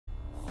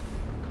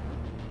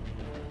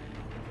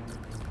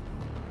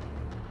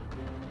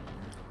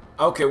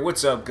Okay,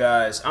 what's up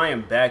guys? I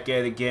am back at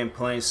it again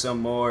playing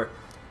some more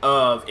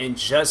of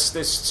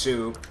Injustice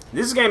 2.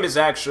 This game is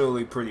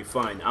actually pretty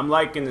fun. I'm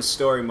liking the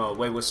story mode.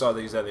 Wait, what's all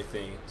these other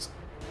things?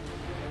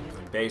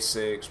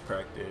 Basics,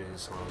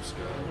 practice, home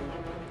skill,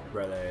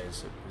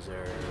 realize,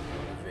 observe,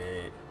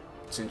 event,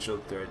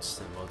 potential threats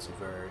to the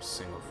multiverse,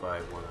 single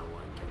fight,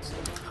 one-on-one against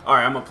them.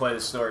 Alright, I'm gonna play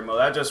the story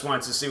mode. I just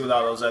wanted to see what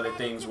all those other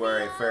things were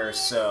at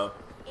first, so...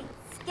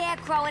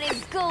 Scarecrow and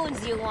his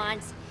goons you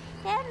want.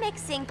 They're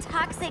mixing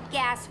toxic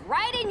gas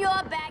right in your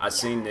backyard. I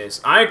seen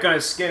this. I ain't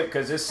gonna skip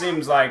because it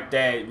seems like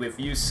that if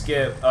you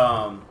skip,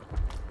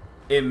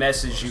 it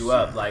messes you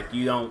up. Like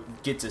you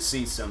don't get to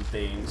see some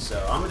things.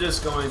 So I'm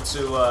just going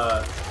to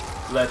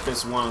let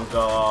this one go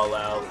all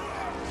out.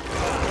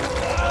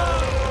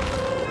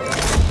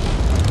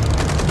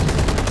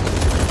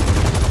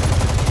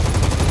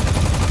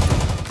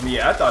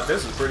 Yeah, I thought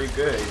this was pretty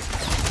good.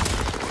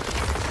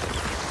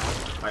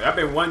 Like I've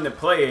been wanting to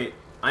play it.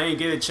 I didn't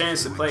get a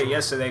chance to play it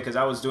yesterday because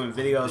I was doing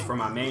videos for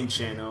my main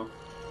channel,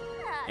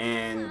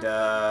 and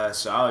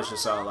so I was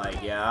just all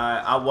like, yeah,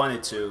 I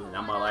wanted to, and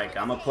I'm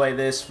gonna play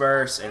this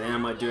first, and then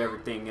I'm gonna do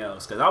everything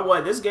else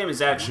because this game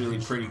is actually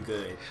pretty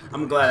good.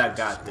 I'm glad I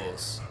got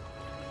this.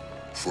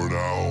 For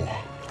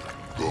now,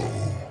 go.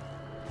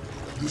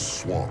 This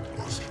swamp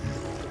must heal.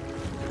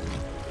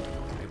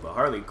 But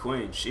Harley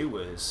Quinn, she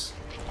was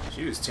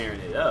tearing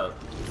it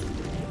up.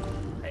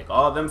 Like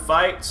all them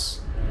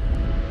fights.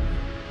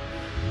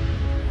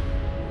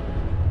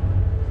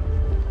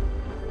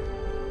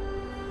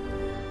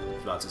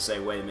 To say,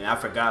 wait a minute, I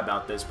forgot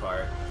about this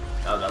part.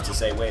 I was about to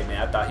say, wait a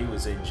minute, I thought he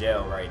was in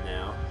jail right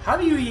now. How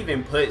do you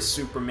even put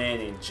Superman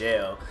in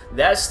jail?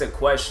 That's the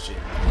question.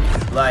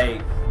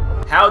 Like,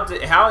 how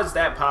is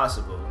that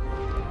possible?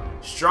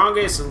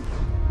 Strongest,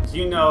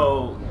 you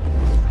know,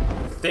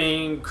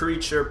 thing,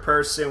 creature,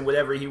 person,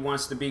 whatever he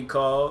wants to be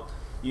called,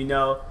 you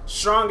know,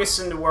 strongest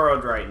in the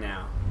world right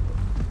now.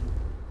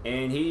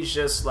 And he's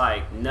just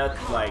like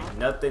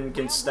nothing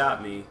can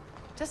stop me.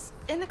 Just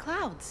in the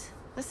clouds,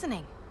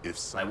 listening.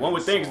 Like one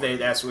would think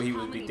that's what he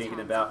would be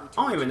thinking about.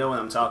 I don't even know what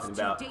I'm talking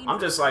about. I'm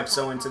just like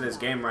so into this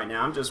game right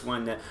now. I'm just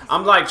one that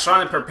I'm like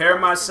trying to prepare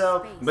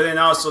myself, but then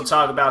also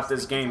talk about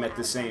this game at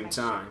the same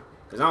time.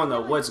 Because I don't know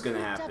what's gonna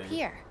happen.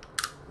 Here.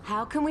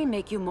 How can we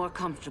make you more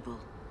comfortable?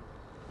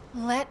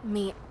 Let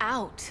me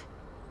out.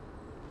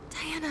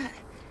 Diana,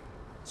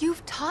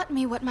 you've taught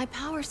me what my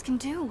powers can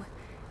do.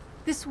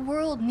 This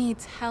world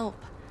needs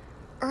help.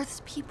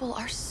 Earth's people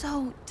are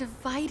so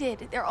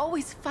divided. They're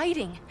always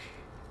fighting.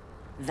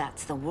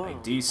 That's the world.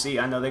 Like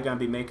DC, I know they're gonna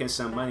be making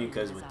some money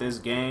because with this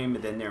game,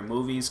 and then their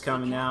movies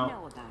coming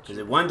out,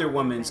 because Wonder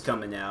Woman's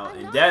coming out,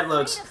 and that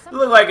looks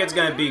like it's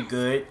gonna be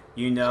good,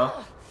 you know.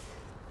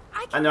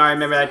 I know. I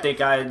remember. I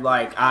think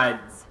I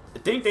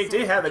think they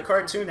did have the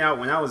cartoon out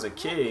when I was a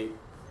kid.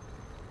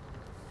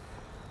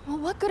 Well,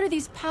 what good are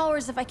these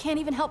powers if I can't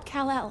even help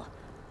Kal-El?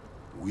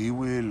 We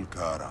will,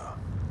 Kara.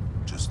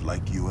 Just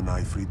like you and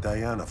I freed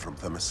Diana from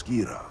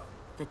Themyscira.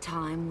 The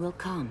time will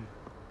come.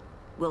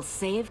 We'll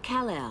save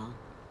Kal-El,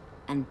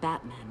 and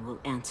Batman will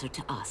answer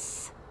to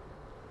us.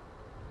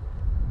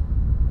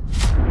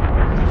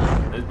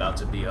 It's about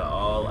to be an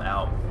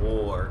all-out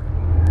war.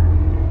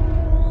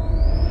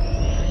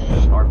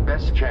 Our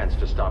best chance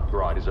to stop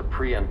Grodd is a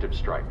preemptive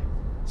strike.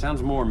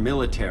 Sounds more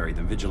military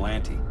than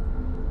vigilante.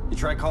 You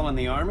try calling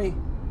the army?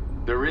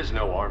 There is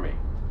no army.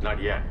 Not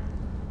yet.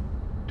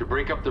 To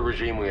break up the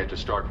regime, we had to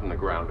start from the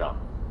ground up.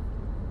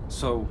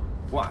 So,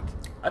 what?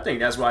 I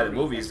think that's why the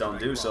movies don't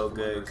do so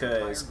good,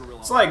 because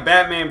it's like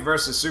Batman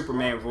versus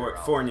Superman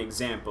for an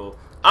example.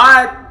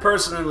 I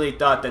personally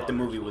thought that the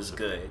movie was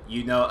good.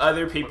 You know,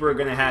 other people are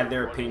going to have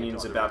their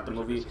opinions about the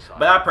movie,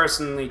 but I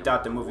personally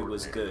thought the movie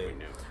was good.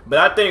 But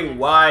I think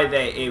why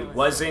it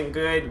wasn't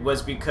good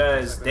was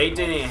because they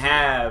didn't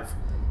have,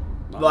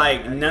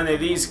 like, none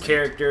of these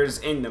characters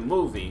in the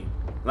movie.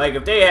 Like,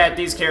 if they had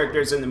these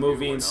characters in the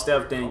movie and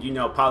stuff, then, you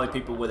know, probably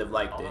people would have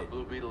liked it.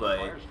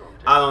 But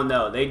I don't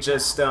know. They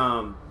just,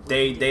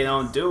 they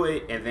don't do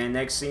it, and then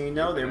next thing you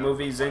know, their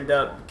movies end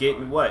up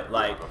getting what?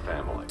 Like,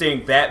 I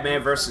think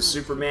Batman vs.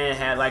 Superman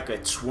had like a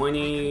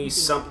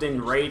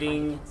 20-something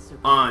rating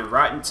on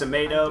Rotten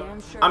Tomato.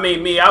 I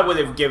mean, I would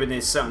have given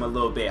it something a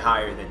little bit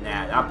higher than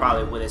that. I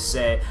probably would have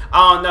said,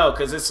 I don't know,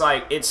 because it's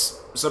like,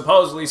 it's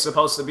supposedly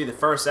supposed to be the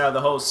first out of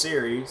the whole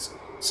series.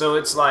 So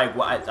it's like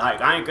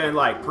I ain't gonna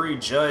like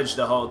prejudge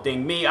the whole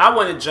thing. I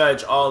want to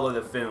judge all of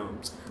the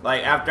films.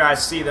 Like after I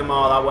see them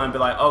all, I want to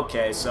be like,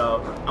 okay,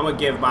 so I'm gonna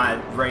give my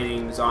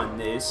ratings on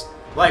this.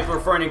 Like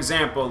for an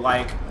example,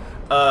 like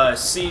a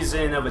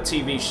season of a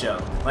TV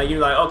show. Like you're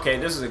like, okay,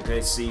 this is a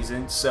good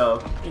season.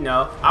 So you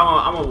know,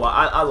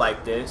 I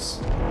like this.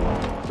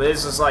 But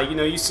it's just like, you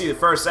know, you see the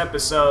first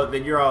episode,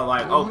 then you're all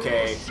like,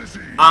 okay,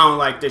 I don't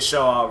like this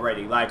show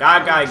already. Like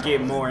I gotta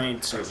get more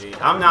into it.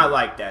 I'm not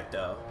like that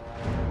though.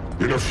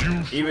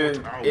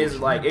 Even it's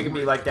like it could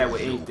be like that with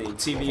anything,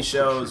 TV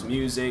shows,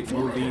 music,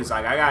 movies.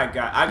 Like I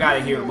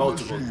gotta hear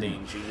multiple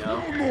things, you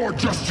know. No more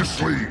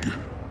Justice League.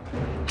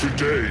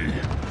 Today,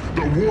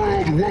 the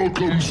world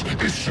welcomes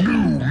its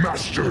new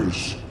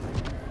masters.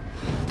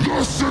 The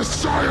The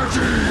Society!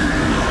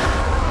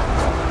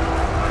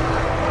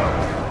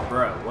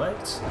 Bruh,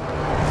 what?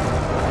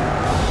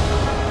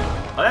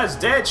 Oh, that's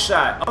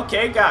Deadshot.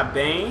 Okay, got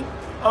Bane.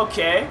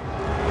 Okay.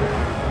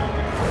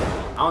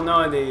 I don't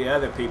know any of the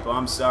other people.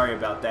 I'm sorry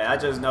about that. I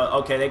just know,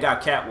 okay, they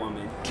got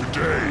Catwoman.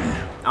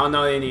 Today, I don't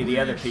know any of the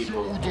other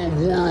people. the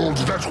world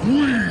that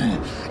we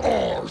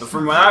are. But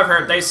from what I've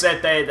heard, they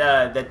said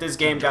that that this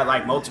game got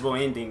like multiple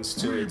endings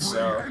to it,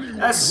 so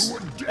that's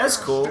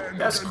cool.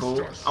 That's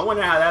cool. I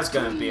wonder how that's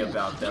gonna be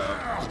about though.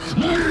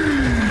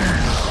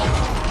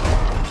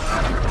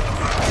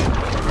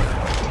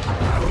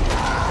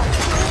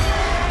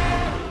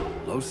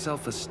 Low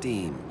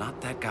self-esteem,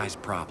 not that guy's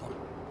problem.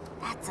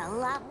 That's a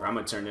lot. I'm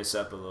gonna turn this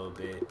up a little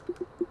bit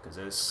because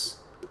it's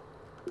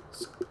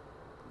a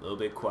little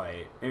bit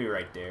quiet. Maybe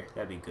right there.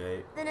 That'd be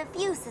good. Than a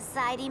few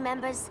society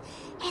members.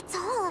 It's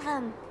all of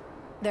them.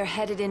 They're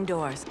headed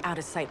indoors, out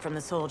of sight from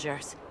the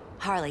soldiers.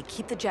 Harley,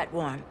 keep the jet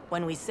warm.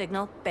 When we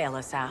signal, bail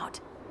us out.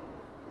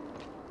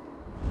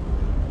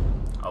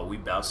 Oh, we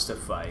bouts to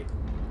fight.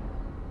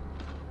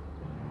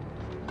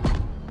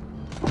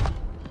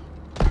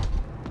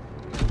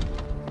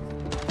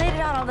 Played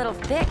it on a little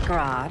thick,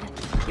 Grodd.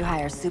 You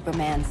hire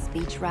Superman's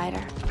speechwriter?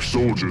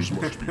 Soldiers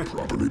must be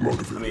properly I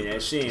motivated. mean,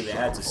 she ain't even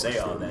had to say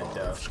all that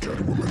though.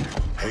 Catwoman.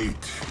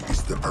 Hate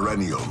is the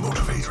perennial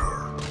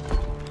motivator.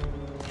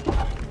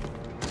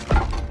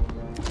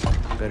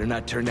 Better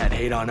not turn that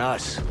hate on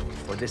us,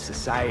 or this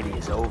society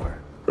is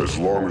over. As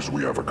long as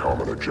we have a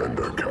common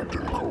agenda,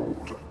 Captain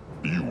Cold,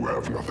 you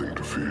have nothing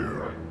to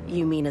fear.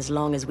 You mean as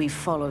long as we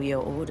follow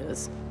your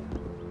orders?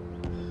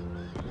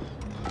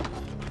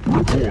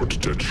 Report,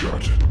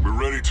 Deadshot. We're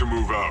ready to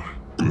move out.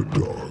 Good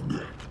dog.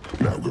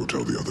 Now go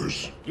tell the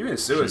others. Even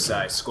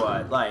Suicide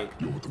Squad, like,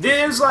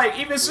 there's like,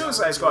 even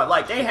Suicide Squad,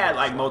 like, they had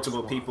like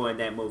multiple people in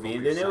that movie,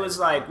 and then it was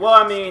like, well,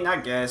 I mean, I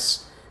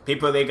guess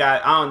people they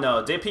got, I don't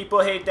know, did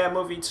people hate that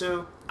movie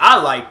too? I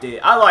liked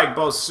it. I like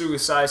both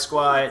Suicide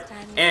Squad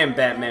and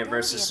Batman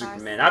vs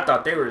Superman. I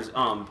thought they were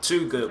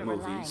two good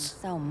movies.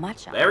 So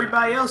much. But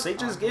everybody else, they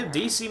just give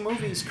DC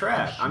movies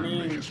crap. I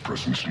mean,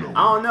 I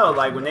don't know,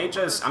 like when they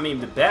just, I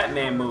mean, the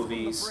Batman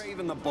movies, Brave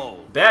and the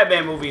bold.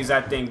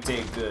 I think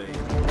did good.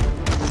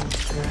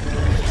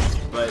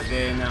 But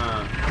then,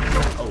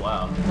 oh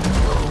wow,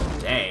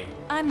 dang.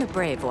 I'm the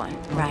brave one,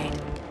 right?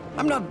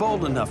 I'm not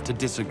bold enough to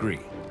disagree.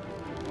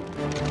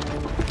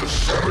 The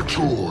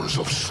saboteurs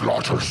of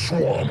Slaughter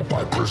Swamp,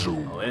 I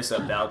presume. Oh, it's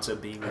about to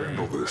be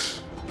Handle lit.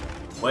 this.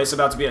 Well, it's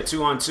about to be a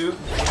 2-on-2.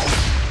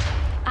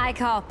 I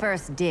call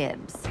first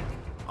dibs.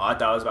 Oh, I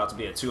thought it was about to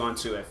be a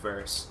 2-on-2 at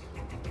first.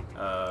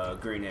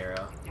 Green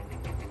Arrow.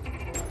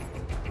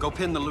 Go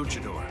pin the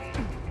luchador.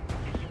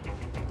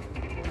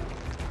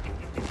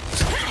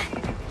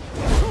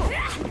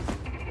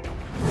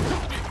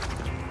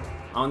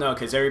 I don't know,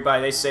 cause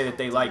everybody they say that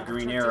they like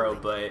Green Arrow,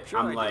 but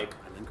I'm like,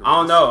 I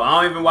don't know.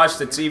 I don't even watch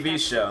the TV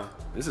show.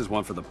 This is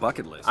one for the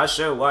bucket list. I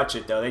should watch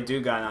it though. They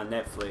do got it on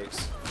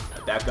Netflix.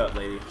 Back up,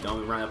 lady.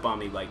 Don't run up on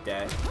me like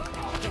that.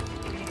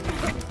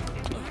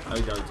 Oh,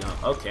 you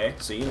don't. Okay,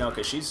 so you know,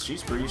 cause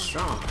she's pretty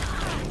strong.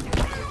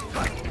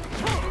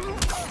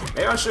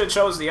 Maybe I should have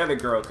chose the other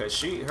girl, cause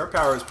her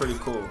power is pretty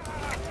cool.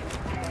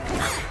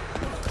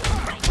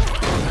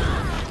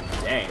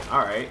 Dang. All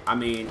right. I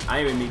mean,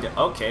 I even need to.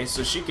 Okay,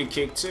 so she can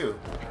kick too.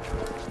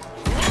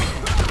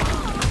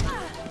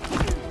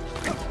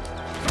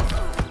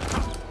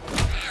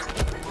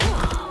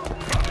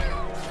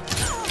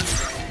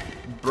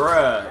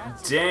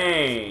 Bruh,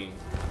 dang.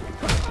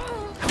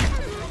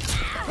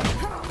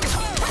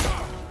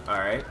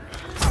 Alright.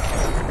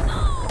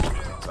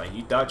 It's like,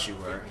 you thought you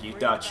were. You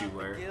thought you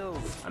were.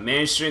 A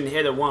man shouldn't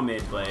hit a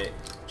woman, but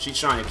she's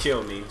trying to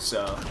kill me,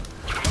 so.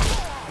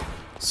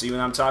 See what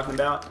I'm talking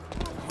about?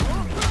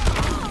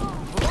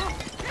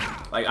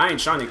 Like, I ain't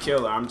trying to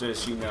kill her, I'm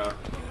just, you know.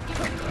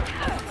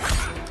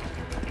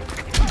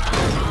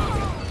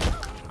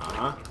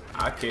 Uh-huh.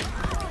 I kick.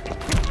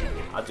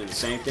 I'll do the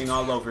same thing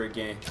all over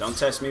again. Don't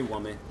test me,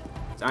 woman.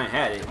 I ain't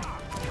had it.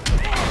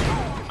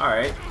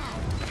 Alright.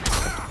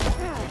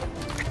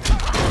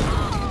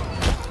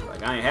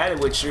 Like, I ain't had it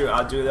with you.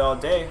 I'll do it all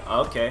day.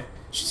 Okay.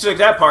 She took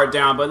that part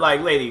down, but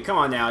like, lady, come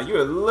on now. You're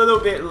a little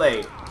bit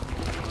late.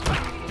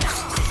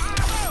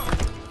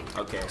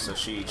 Okay, so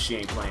she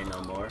ain't playing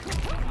no more.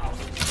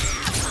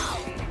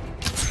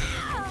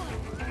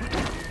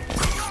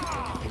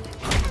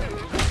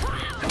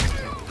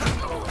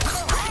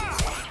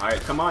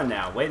 Alright, come on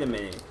now. Wait a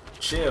minute.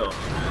 Chill.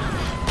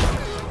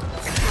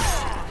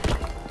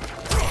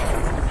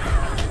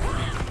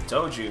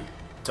 Told you.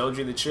 Told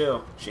you to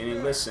chill. She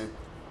didn't listen.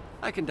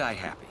 I can die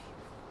happy.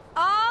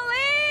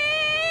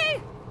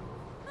 Ollie!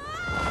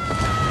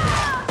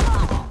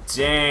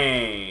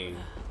 Dang.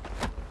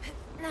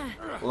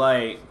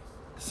 Like,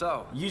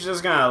 So, you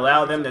just gonna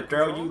allow them to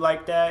throw you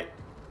like that?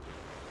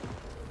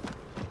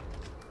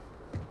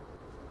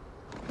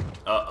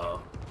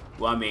 Uh-oh.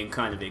 Well, I mean,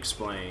 kind of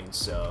explained,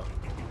 so.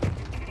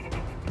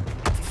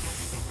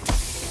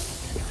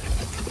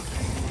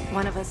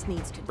 One of us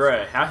needs to.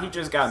 Bruh, how he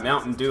just got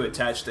Mountain Dew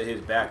attached to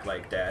his back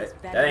like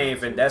that? That ain't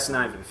even. That's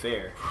not even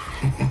fair.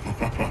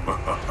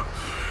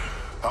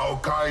 How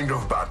kind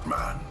of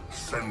Batman,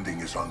 sending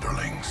his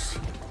underlings.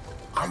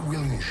 I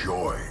will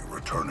enjoy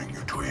returning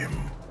you to him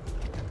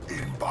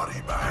in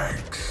body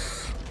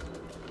bags.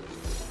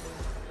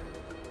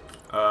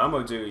 I'm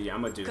gonna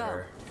do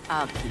her.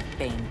 I'll keep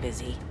Bane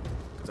busy.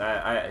 Cause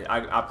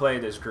I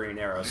played as Green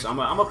Arrow, so I'm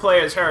gonna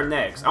play as her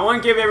next. I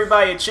want to give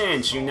everybody a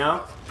chance, you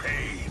know.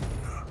 Pain.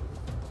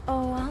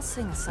 Oh, I'll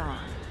sing a song,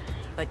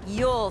 but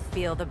you'll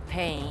feel the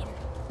pain.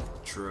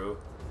 True.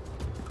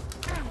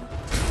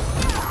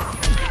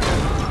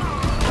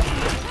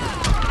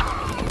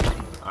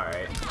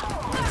 Alright.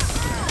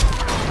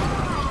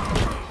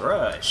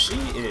 Bruh, she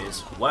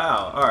is...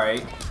 Wow,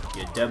 alright.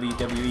 You're a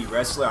WWE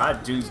wrestler. I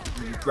do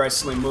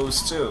wrestling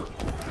moves too.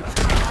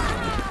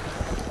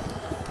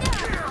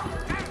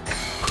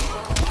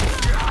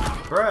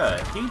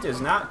 Bruh, he does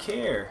not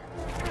care.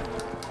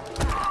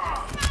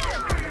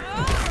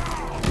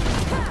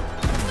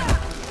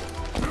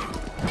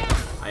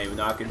 I didn't even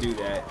know I could do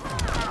that.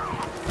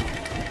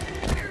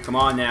 Come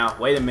on now,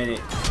 wait a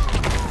minute.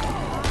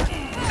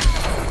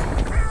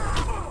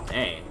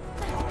 Dang.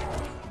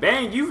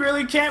 Bang, you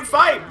really can't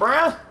fight,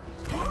 bruh.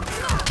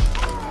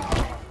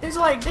 It's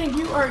like, dang,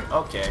 you are...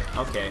 Okay,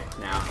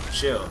 now,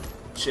 chill.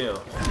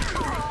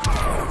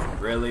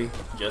 Really?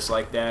 Just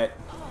like that?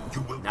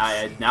 Not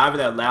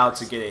even allowed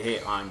to get a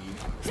hit on you.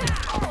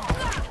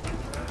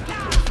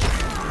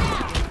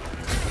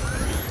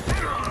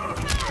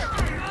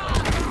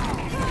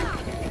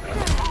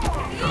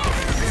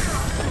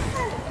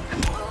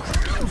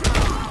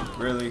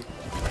 Really?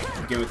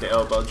 Get with the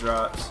elbow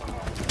drops.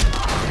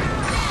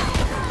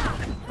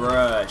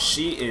 Bruh,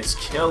 she is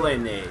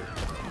killing it.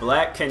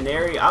 Black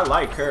Canary, I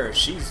like her.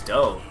 She's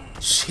dope.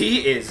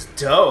 She is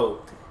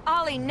dope.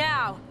 Ollie,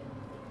 now!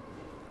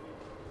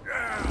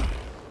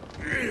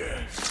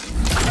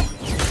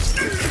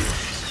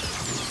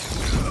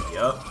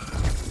 Yup.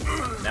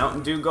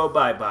 Mountain Dew go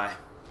bye-bye.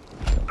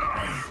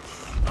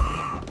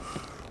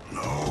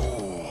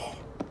 No.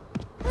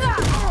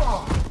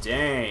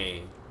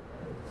 Dang.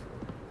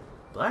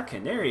 Black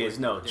Canary is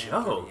no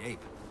joke.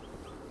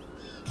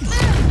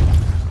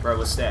 Bro,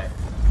 what's that?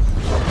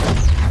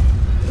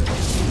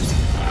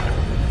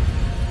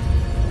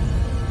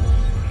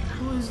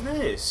 Who is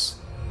this?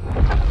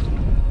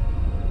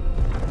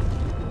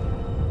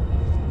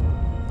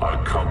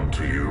 I come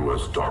to you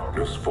as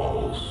darkness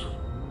falls.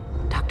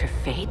 Dr.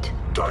 Fate?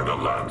 Dinah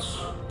Lance,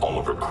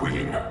 Oliver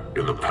Queen.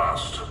 In the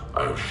past,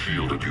 I have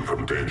shielded you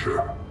from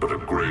danger, but a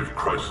grave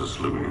crisis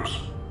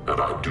looms, and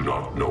I do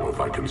not know if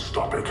I can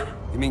stop it.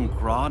 You mean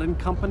Grodd and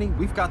company?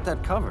 We've got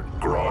that covered.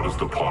 Grodd is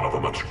the pawn of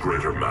a much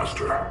greater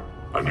master.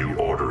 A new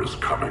order is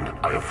coming.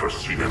 I have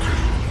foreseen it.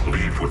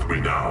 Leave with me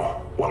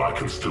now, while I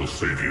can still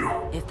save you.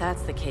 If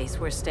that's the case,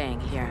 we're staying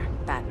here.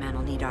 Batman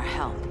will need our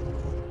help.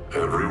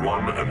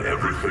 Everyone and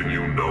everything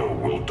you know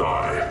will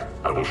die.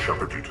 I will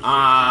shepherd you to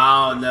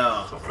I don't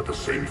know. suffer the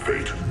same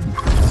fate.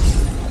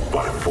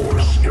 By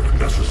force, if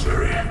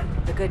necessary.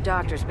 The good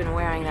doctor's been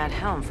wearing that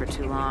helm for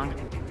too long.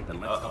 Then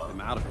let's help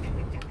him out of it.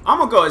 I'm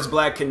gonna go as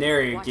Black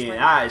Canary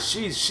again.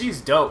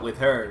 She's dope with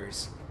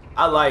hers.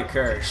 I like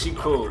her. She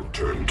cool.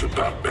 Return to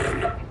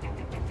Batman.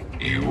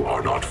 You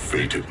are not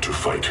fated to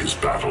fight his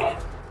battle.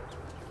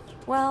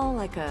 Well,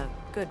 like a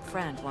good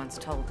friend once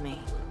told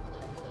me.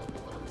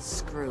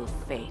 Screw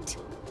fate.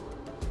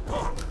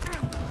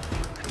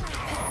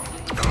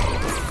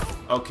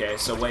 Okay,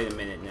 so wait a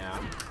minute now.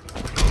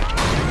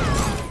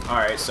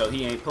 Alright, so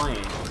he ain't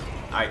playing.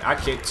 I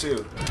kicked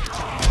too.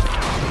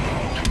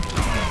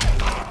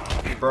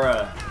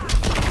 Bruh.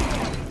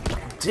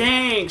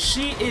 Dang,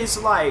 she is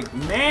like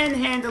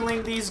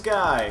manhandling these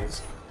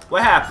guys.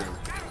 What happened?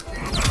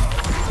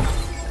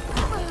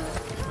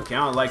 Okay,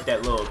 I don't like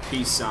that little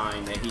peace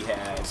sign that he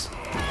has.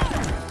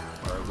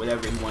 Or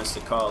whatever he wants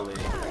to call it.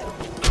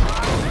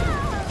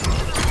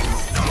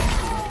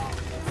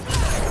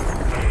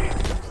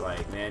 It's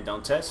like, man,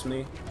 don't test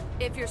me.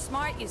 If you're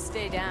smart, you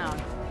stay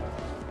down.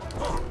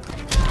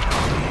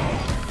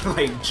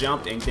 Like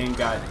jumped and then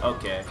got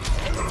okay.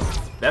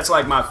 That's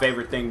like my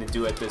favorite thing to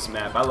do at this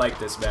map. I like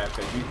this map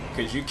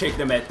because you kick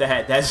them at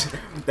that.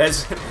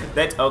 That's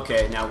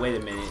okay. Now wait a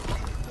minute.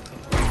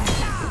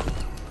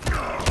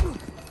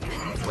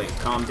 Wait,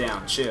 calm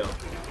down, chill.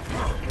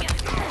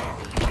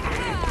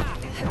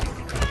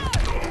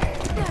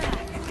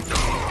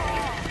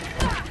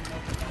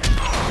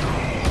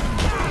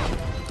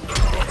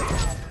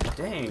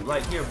 Dang,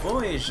 like your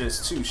boy is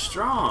just too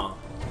strong.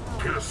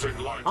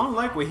 I don't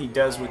like what he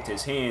does with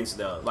his hands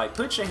though. Like,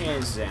 put your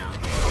hands down.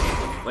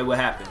 Wait, what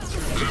happened?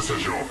 This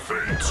is your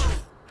fate.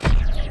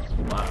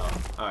 Wow.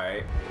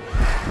 Alright.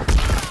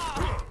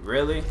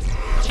 Really?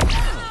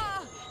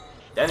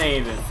 That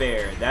ain't even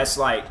fair. That's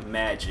like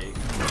magic.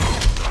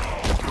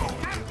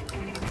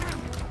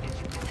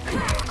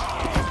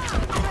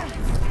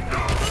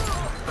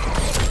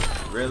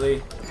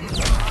 Really?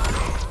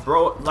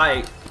 Bro,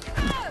 like...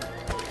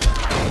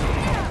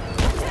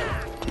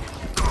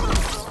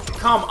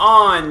 Come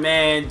on,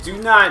 man.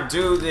 Do not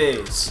do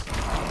this.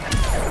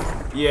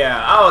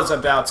 Yeah, I was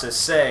about to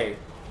say,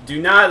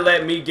 do not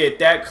let me get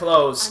that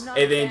close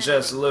and then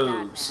just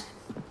lose.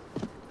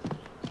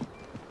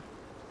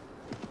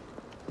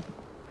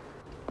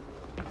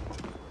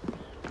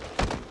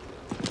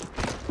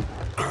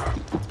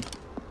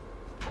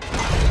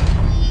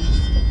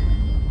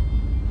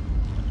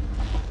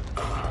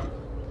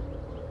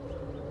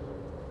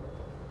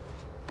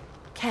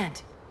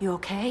 Kent, you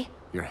okay?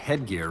 Your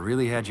headgear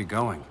really had you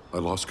going. I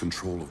lost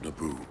control of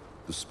Naboo,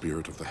 the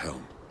spirit of the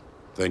helm.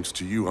 Thanks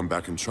to you, I'm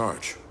back in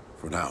charge.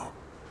 For now.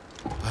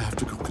 I have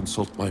to go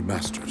consult my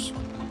masters,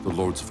 the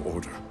Lords of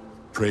Order.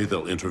 Pray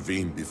they'll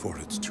intervene before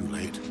it's too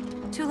late.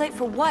 Too late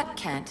for what,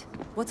 Kent?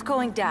 What's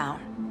going down?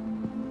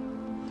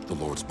 The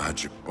Lord's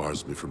magic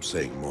bars me from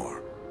saying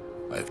more.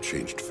 I have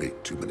changed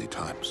fate too many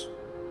times.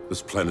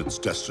 This planet's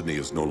destiny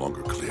is no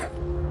longer clear.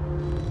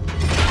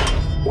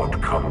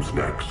 What comes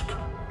next?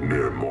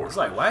 Mere mortal. It's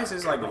like, why is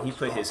this like when he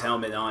put his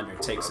helmet on or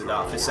takes it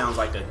off? It sounds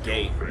like a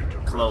gate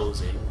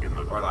closing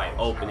or like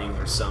opening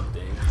or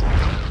something.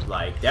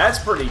 Like, that's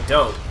pretty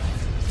dope.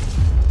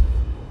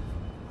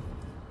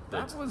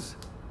 That was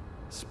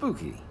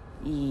spooky.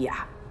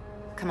 Yeah.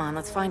 Come on,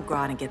 let's find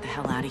Grodd and get the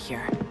hell out of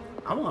here.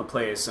 I want to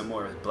play some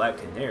more with Black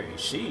Canary.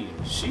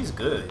 She's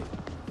good.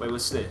 Wait,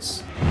 what's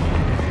this?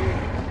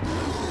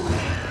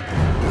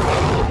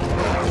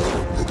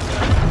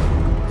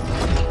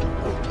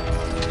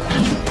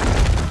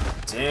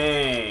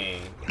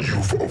 Dang.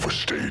 You've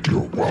overstayed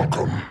your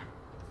welcome.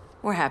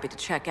 We're happy to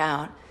check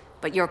out,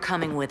 but you're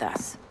coming with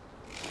us.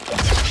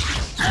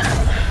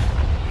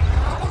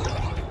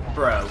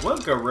 Bruh,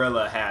 what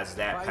gorilla has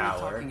that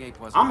power?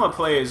 I'm gonna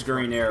play as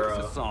Green Arrow.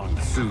 A song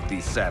to soothe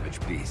these savage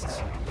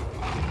beasts.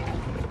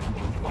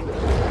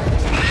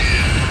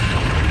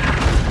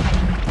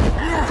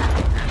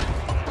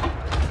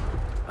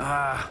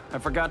 I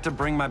forgot to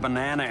bring my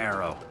banana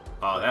arrow.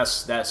 Oh,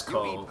 that's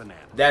cold.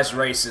 That's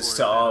racist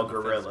to all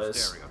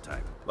gorillas.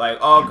 Like,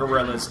 all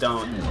gorillas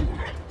don't.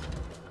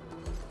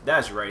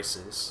 That's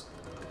racist.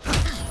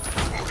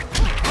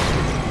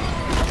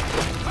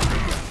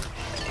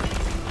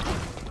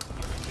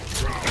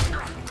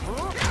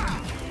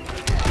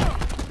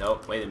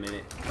 Nope, wait a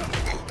minute.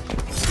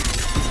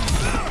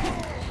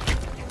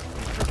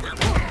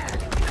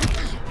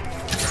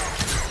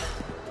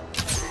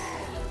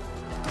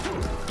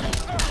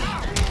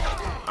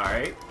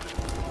 Alright.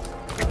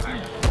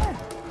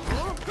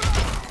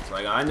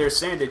 Like, I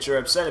understand that you're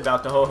upset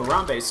about the whole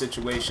Harambe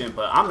situation,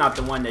 but I'm not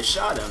the one that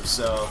shot him,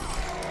 so...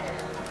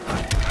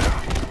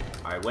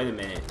 Alright, wait a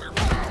minute.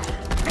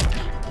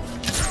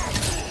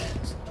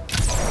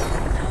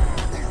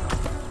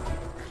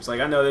 It's like,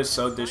 I know this is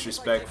so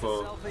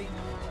disrespectful.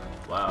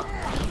 Wow.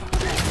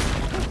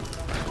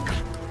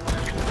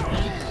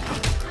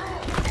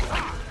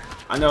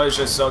 I know it's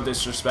just so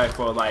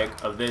disrespectful,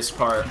 like, of this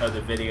part of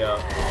the video.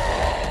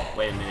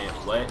 Wait a minute,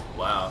 what?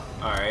 Wow,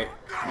 alright.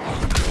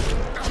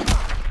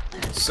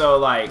 So,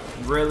 like,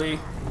 really?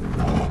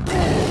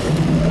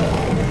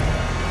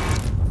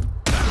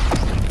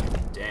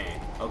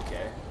 Dang,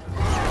 okay.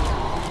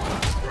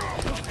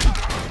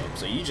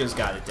 So you just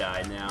gotta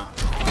die now.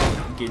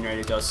 I'm getting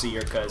ready to go see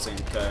your cousin,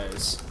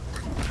 cuz...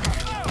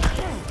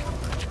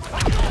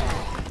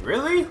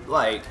 Really?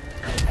 Like...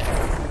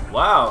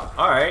 Wow,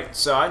 alright.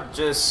 So I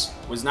just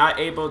was not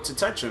able to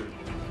touch him.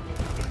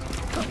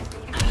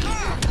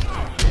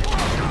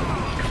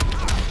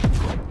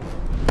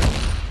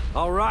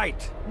 All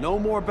right, no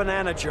more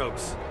banana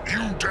jokes.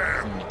 You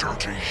damn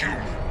dirty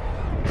human.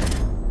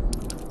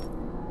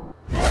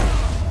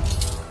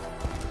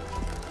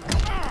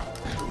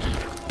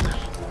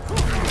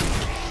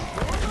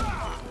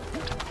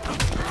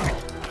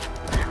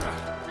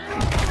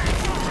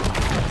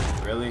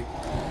 Really?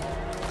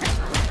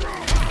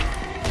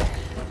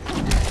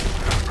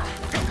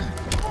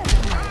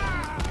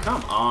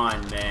 Come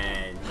on,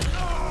 man.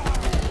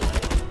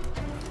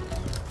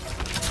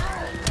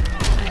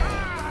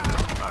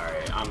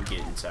 Alright, I'm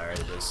getting tired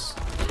of this.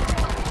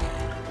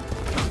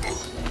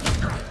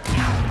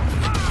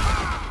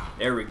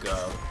 There we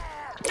go.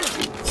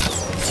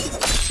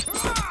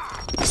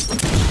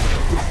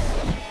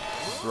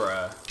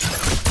 Bruh.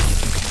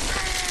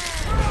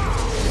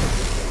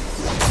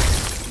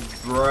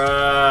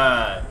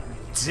 Bruh.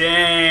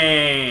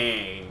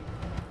 Dang.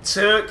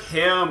 Took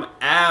him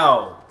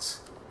out.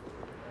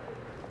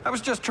 I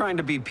was just trying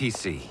to be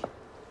PC.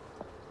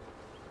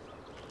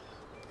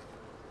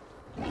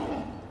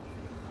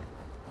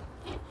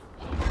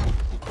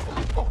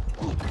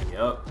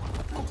 Yup.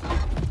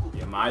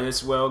 You might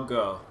as well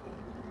go.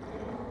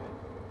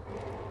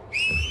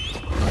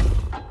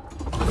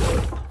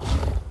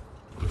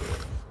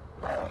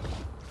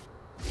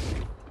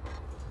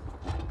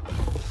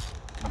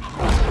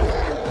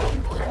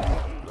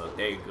 Look,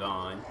 they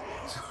gone.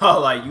 So,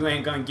 like, you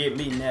ain't gonna get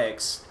me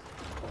next.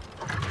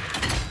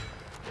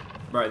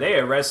 Bro, they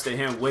arrested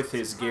him with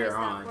his gear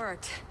on.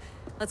 Worked.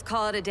 Let's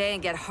call it a day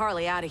and get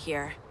Harley out of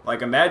here.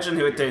 Like, imagine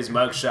what his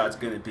mugshot's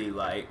gonna be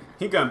like.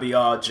 He gonna be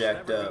all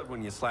jacked Never up. good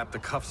when you slap the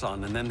cuffs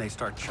on and then they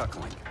start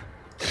chuckling.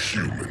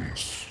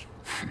 Humans.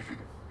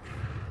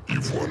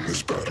 You've won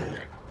this battle,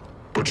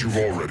 but you've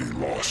already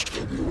lost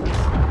the war.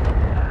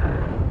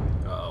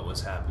 Uh-oh, what's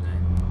happening?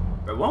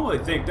 But one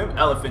would think them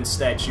elephant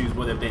statues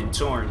would have been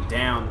torn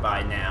down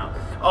by now.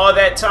 All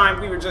that time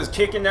we were just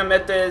kicking them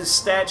at the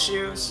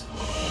statues?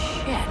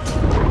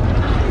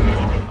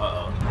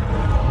 Uh-oh.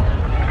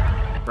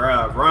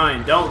 Bruh,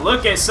 run. Don't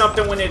look at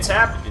something when it's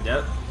happening.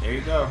 Yep, there you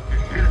go.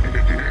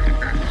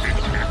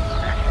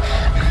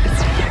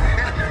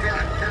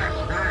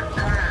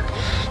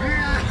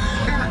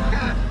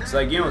 It's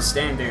like you don't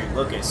stand there and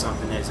look at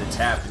something as it's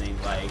happening.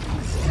 Like,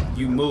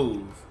 you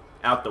move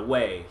out the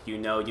way, you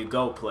know, you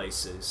go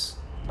places.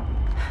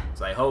 It's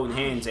like holding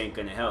hands ain't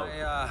gonna help.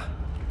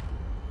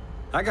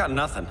 I got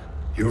nothing.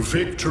 Your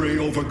victory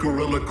over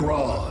Gorilla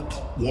Grodd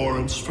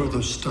warrants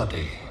further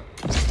study.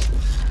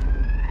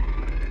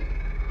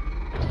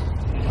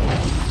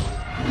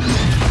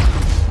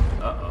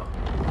 Uh-oh.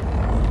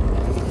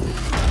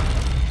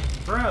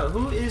 Bro,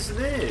 who is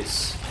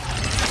this?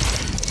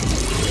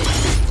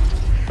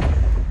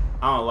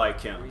 I don't like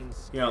him.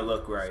 You don't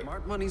look right.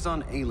 Smart money's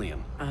on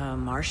alien.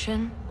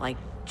 Martian? Like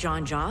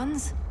John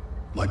Johns?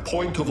 My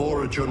point of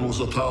origin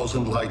was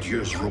 1,000 light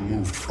years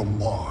removed from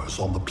Mars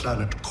on the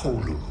planet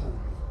Kolu.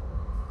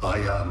 I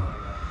am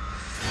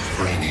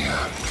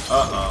Brainiac.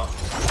 Uh-oh.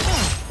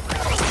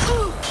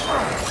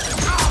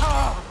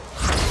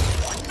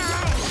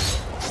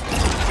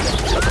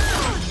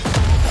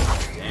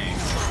 Dang.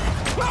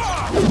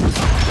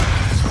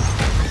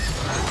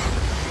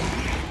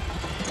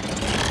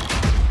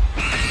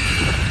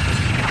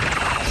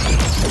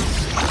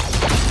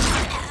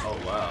 Oh,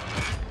 wow.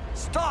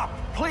 Stop,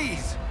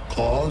 please!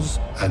 Cause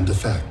and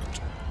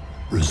effect.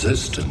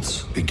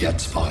 Resistance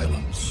begets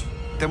violence.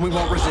 Then we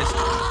won't resist.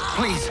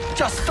 Please,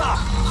 just stop!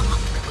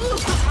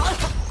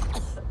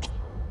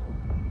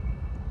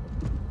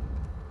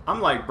 I'm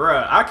like,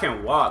 bruh, I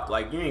can walk.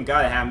 Like, you ain't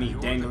gotta have me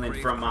dangling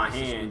from my We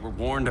hand. were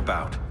warned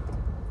about.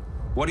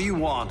 What do you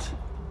want?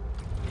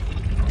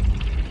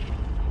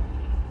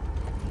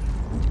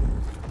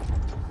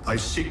 I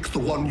seek the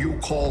one you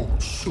call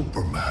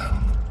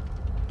Superman.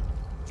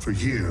 For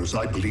years,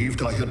 I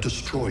believed I had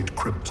destroyed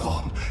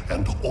Krypton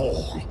and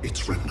all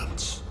its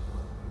remnants.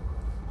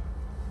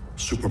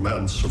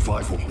 Superman's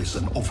survival is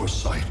an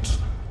oversight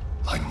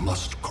I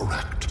must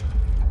correct.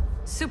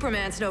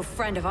 Superman's no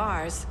friend of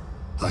ours.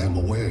 I am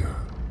aware.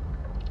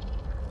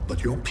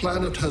 But your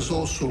planet has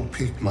also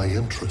piqued my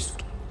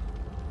interest.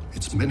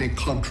 Its many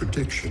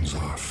contradictions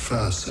are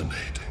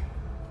fascinating.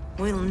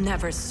 We'll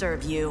never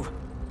serve you.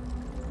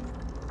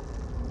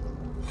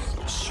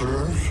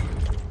 Serve?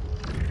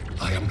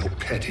 I am no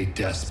petty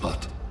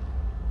despot.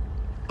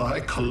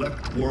 I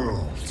collect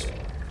worlds,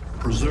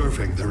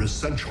 preserving their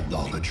essential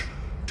knowledge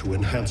to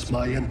enhance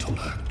my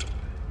intellect.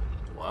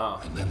 Wow.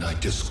 And then I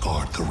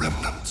discard the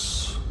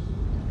remnants.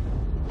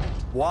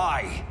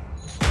 Why?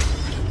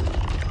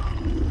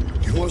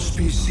 Your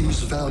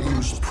species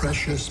values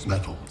precious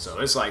metals. So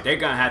it's like they're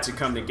gonna have to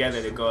come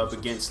together to go up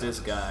against this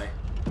guy.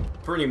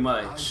 Pretty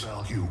much.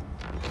 I value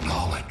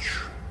knowledge.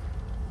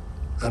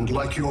 And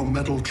like your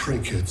metal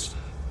trinkets,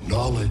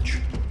 knowledge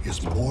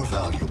is more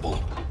valuable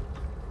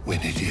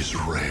when it is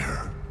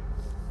rare.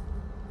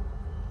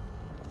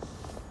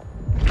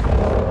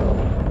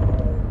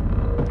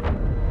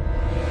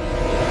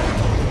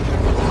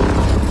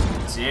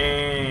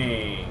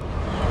 Dang.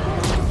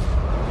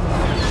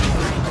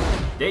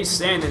 They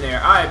standing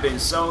there. I have been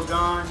so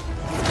gone.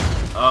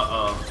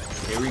 Uh-oh.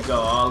 Here we go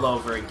all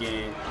over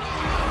again.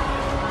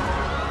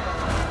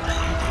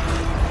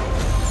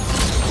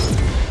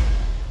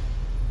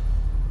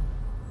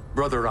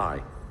 Brother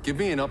Eye, give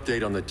me an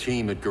update on the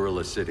team at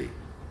Gorilla City.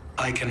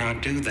 I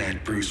cannot do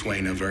that, Bruce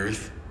Wayne of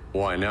Earth.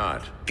 Why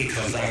not?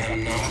 Because I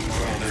am not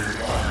Brother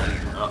Eye.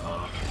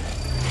 Uh-oh.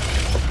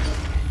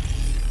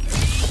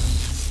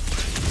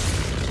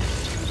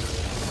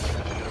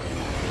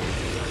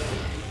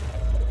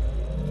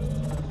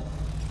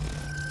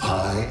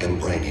 I am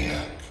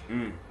Brainiac.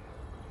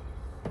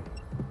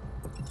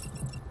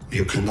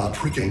 You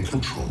cannot regain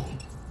control.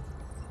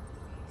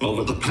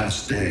 Over the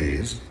past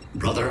days,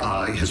 Brother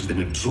Eye has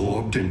been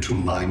absorbed into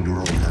my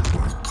neural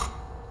network.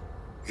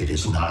 It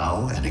is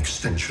now an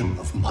extension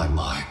of my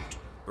mind.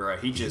 Bruh,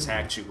 he just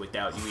hacked you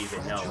without you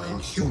even knowing.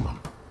 Human,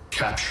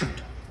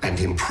 captured and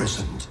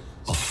imprisoned,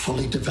 a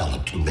fully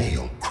developed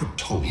male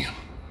Kryptonian.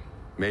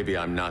 Maybe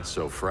I'm not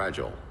so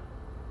fragile.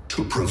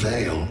 To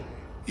prevail,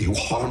 you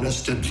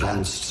harnessed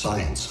advanced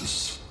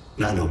sciences,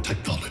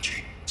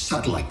 nanotechnology,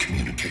 satellite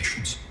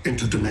communications,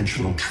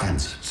 interdimensional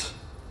transit.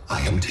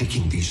 I am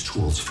taking these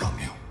tools from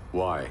you.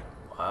 Why?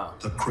 Wow.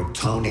 The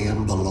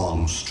Kryptonian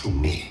belongs to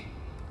me.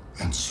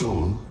 And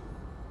soon,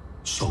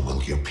 so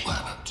will your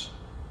planet.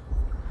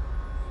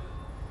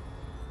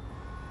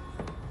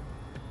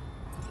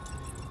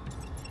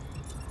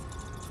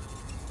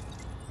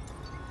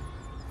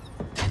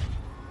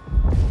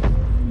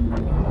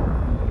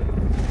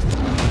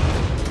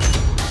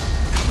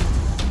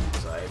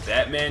 It's like,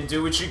 Batman,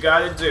 do what you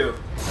gotta do.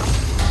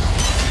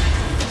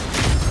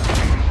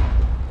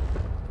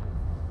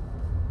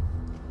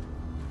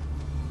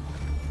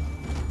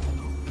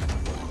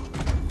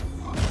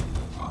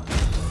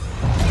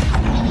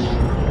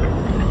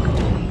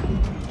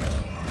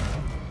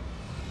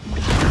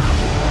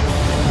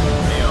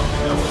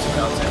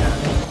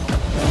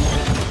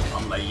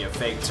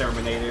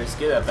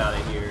 get up out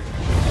of here.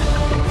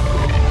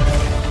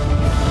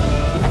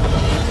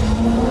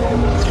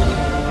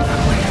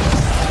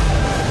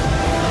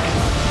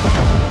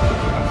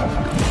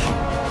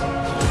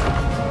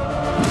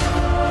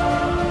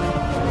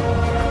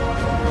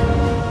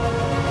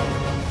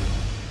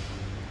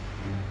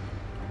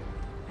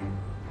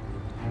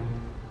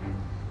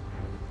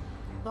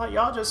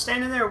 Y'all just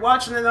standing there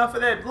watching enough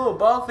of that little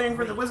ball thing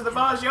from the Wizard of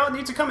Oz. Y'all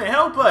need to come and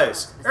help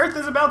us. Earth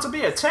is about to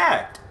be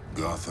attacked.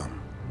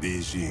 Gotham,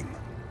 Beijing,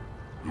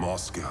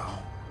 Moscow.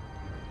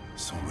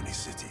 So many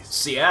cities.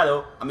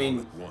 Seattle. I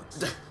mean,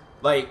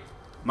 like,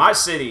 my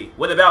city.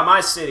 What about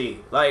my city?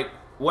 Like,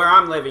 where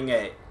I'm living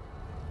at.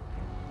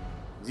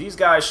 These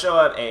guys show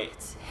up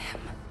at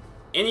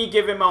any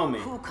given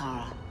moment. Who,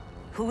 Kara?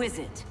 Who is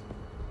it?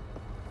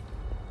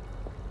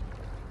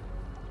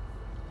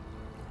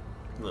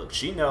 Look,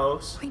 she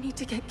knows. We need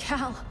to get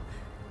Cal.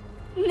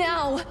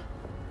 Now!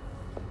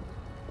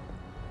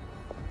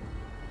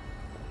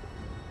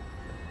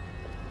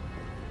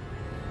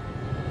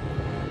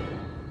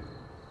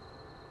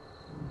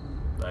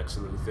 Lex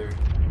Luthor.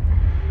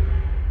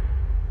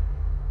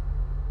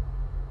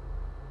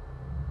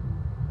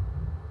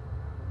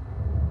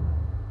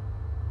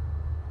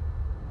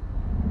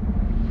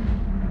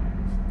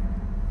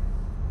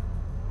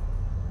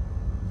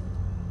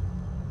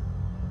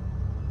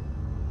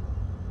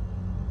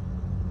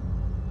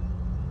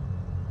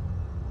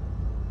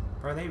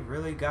 Bro, they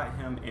really got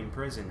him in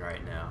prison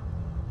right now.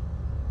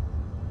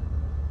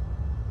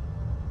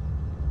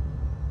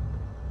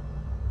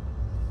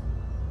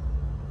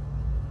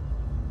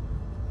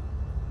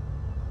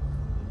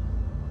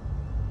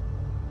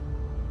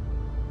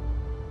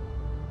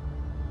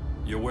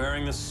 You're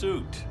wearing the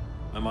suit.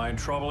 Am I in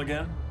trouble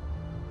again?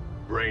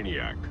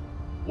 Brainiac,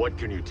 what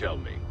can you tell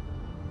me?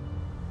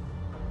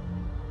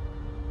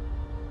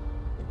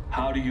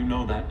 How do you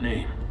know that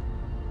name?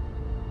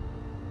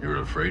 You're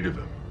afraid of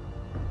him.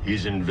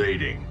 He's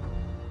invading.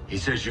 He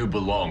says you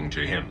belong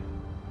to him.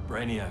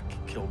 Brainiac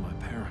killed my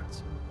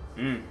parents.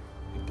 He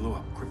blew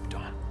up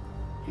Krypton.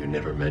 You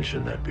never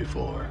mentioned that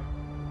before.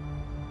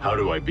 How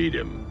do I beat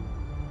him?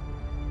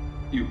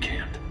 You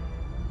can't.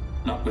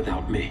 Not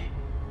without me.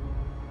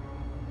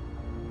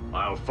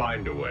 I'll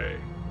find a way.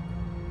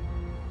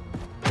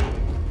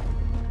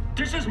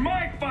 This is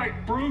my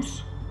fight,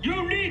 Bruce!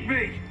 You need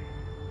me!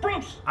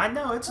 Bruce! I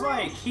know, it's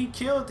like he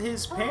killed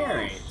his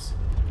parents.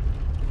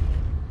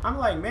 I'm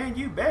like, man,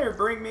 you better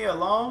bring me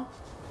along.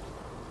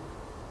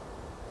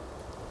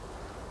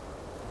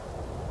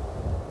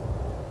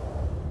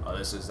 Oh,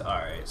 this is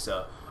alright.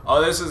 So,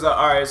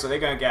 alright. So they're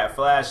gonna get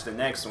Flash the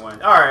next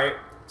one. Alright.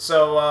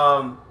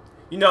 So,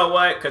 you know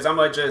what? Because I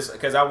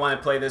want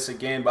to play this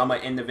again, but I'm gonna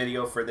end the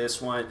video for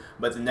this one.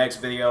 But the next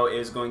video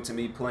is going to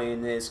be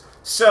playing this.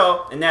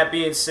 So, and that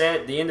being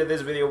said, the end of this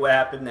video will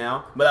happen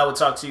now. But I will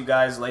talk to you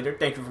guys later.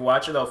 Thank you for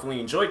watching. Hopefully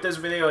you enjoyed this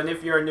video. And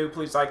if you're new,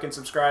 please like and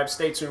subscribe.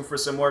 Stay tuned for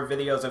some more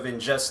videos of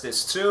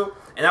Injustice 2.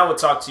 And I will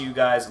talk to you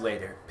guys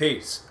later.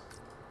 Peace.